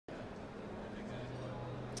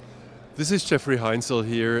This is Jeffrey Heinzel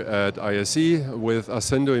here at ISE with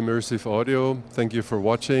ASCENDO Immersive Audio. Thank you for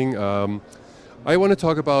watching. I want to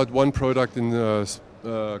talk about one product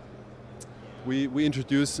we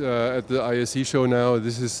introduced at the ISE show now.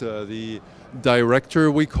 This is the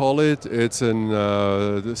Director, we call it. It's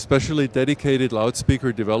a specially dedicated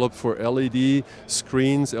loudspeaker developed for LED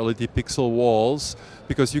screens, LED pixel walls,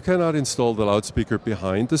 because you cannot install the loudspeaker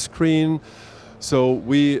behind the screen. So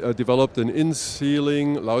we developed an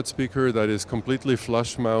in-ceiling loudspeaker that is completely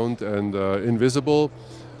flush mount and invisible,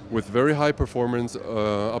 with very high performance,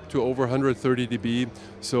 up to over 130 dB.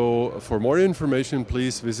 So for more information,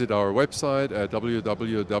 please visit our website at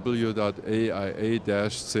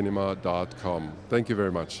www.aia-cinema.com. Thank you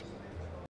very much.